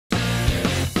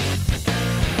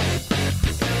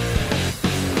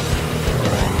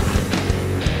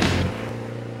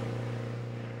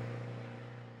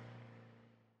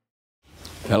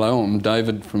Hello, I'm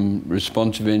David from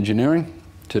Responsive Engineering.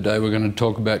 Today we're going to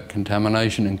talk about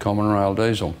contamination in common rail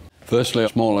diesel. Firstly, a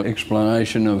small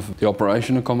explanation of the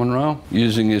operation of common rail.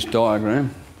 Using this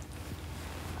diagram,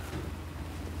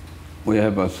 we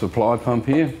have a supply pump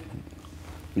here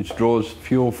which draws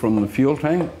fuel from the fuel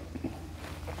tank.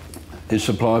 This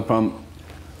supply pump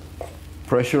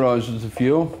pressurizes the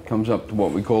fuel, comes up to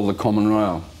what we call the common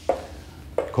rail.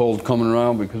 Called common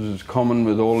rail because it's common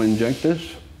with all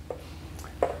injectors.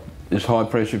 This high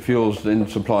pressure fuel is then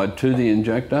supplied to the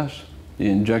injectors. The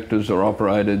injectors are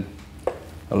operated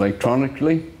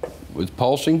electronically with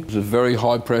pulsing. It's a very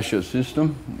high pressure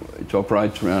system. It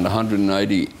operates around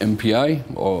 180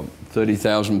 MPa or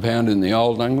 30,000 pound in the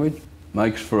old language.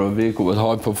 Makes for a vehicle with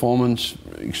high performance,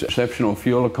 exceptional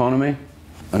fuel economy,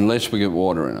 unless we get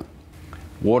water in it.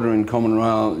 Water in common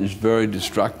rail is very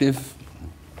destructive.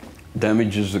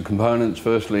 Damages the components,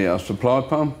 firstly our supply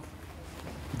pump,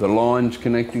 the lines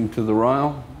connecting to the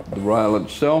rail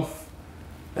itself,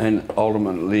 and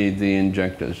ultimately the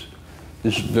injectors.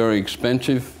 This is very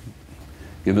expensive,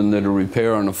 given that a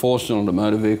repair on a four-cylinder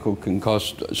motor vehicle can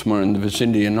cost somewhere in the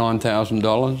vicinity of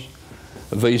 $9,000.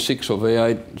 A V6 or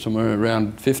V8 somewhere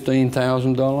around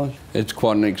 $15,000. It's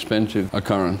quite an expensive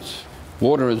occurrence.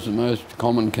 Water is the most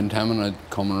common contaminant in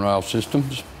common rail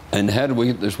systems. And how do we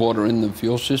get this water in the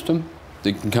fuel system?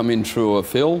 It can come in through a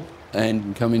fill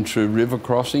and come in through river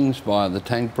crossings via the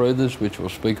tank breathers, which we'll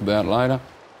speak about later.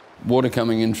 Water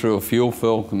coming in through a fuel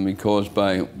fill can be caused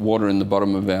by water in the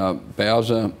bottom of our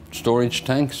Bowser storage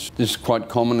tanks. This is quite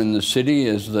common in the city,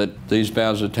 is that these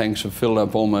Bowser tanks are filled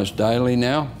up almost daily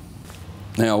now.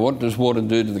 Now, what does water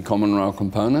do to the common rail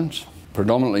components?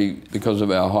 Predominantly because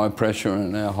of our high pressure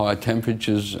and our high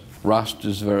temperatures, rust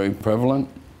is very prevalent.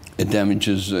 It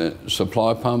damages the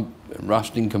supply pump,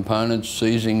 rusting components,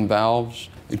 seizing valves.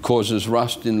 It causes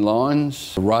rust in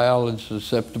lines. The rail is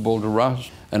susceptible to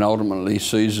rust and ultimately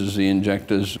seizes the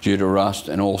injectors due to rust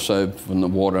and also from the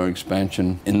water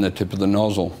expansion in the tip of the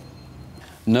nozzle.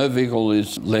 No vehicle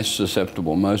is less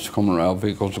susceptible. Most common rail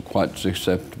vehicles are quite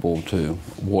susceptible to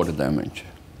water damage.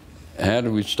 How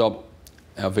do we stop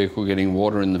our vehicle getting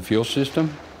water in the fuel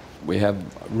system? We have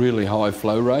really high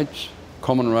flow rates.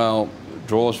 Common rail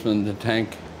draws from the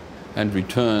tank and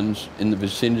returns in the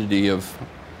vicinity of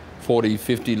 40,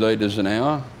 50 litres an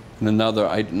hour, and another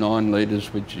 8, 9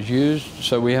 litres which is used.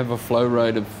 So we have a flow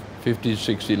rate of 50,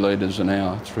 60 litres an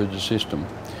hour through the system.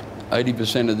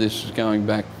 80% of this is going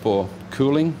back for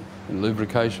cooling and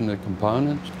lubrication of the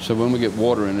components. So when we get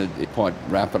water in it, it quite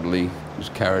rapidly is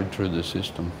carried through the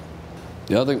system.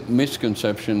 The other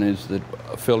misconception is that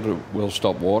a filter will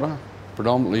stop water.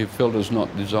 Predominantly, a filter is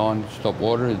not designed to stop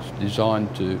water. It's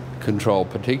designed to control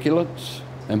particulates.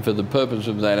 And for the purpose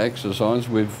of that exercise,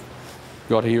 we've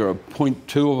got here a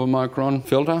 0.2 of a micron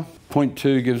filter.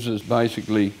 0.2 gives us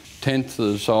basically 1/10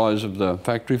 the size of the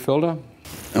factory filter.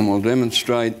 And we'll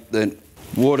demonstrate that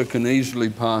water can easily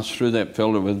pass through that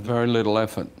filter with very little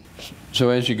effort. So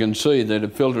as you can see, that a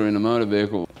filter in a motor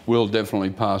vehicle will definitely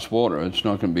pass water. It's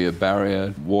not going to be a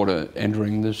barrier, water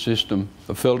entering the system.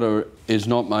 A filter is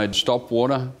not made to stop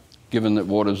water, given that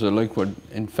water is a liquid.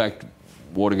 In fact,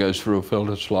 water goes through a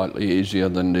filter slightly easier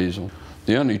than diesel.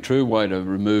 The only true way to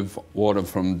remove water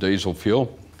from diesel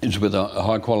fuel is with a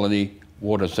high-quality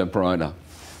water separator,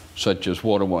 such as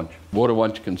WaterWatch.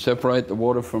 WaterWatch can separate the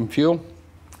water from fuel.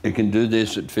 It can do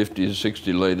this at 50 to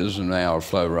 60 litres an hour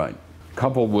flow rate.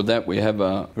 Coupled with that, we have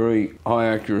a very high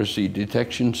accuracy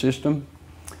detection system,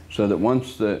 so that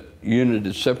once the unit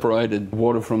is separated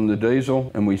water from the diesel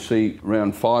and we see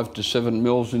around 5 to 7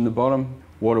 mils in the bottom,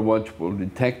 WaterWatch will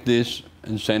detect this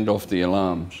and send off the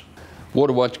alarms.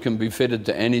 WaterWatch can be fitted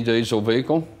to any diesel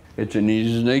vehicle. It's a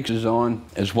unique design,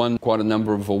 has won quite a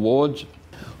number of awards.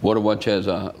 WaterWatch has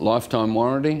a lifetime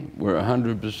warranty. We're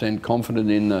 100% confident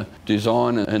in the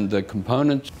design and the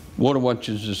components. WaterWatch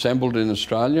is assembled in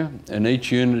Australia, and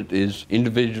each unit is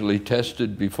individually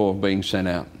tested before being sent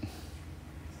out.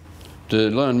 To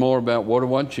learn more about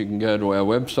WaterWatch, you can go to our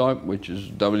website, which is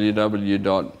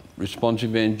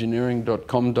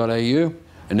www.responsiveengineering.com.au,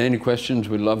 and any questions,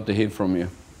 we'd love to hear from you.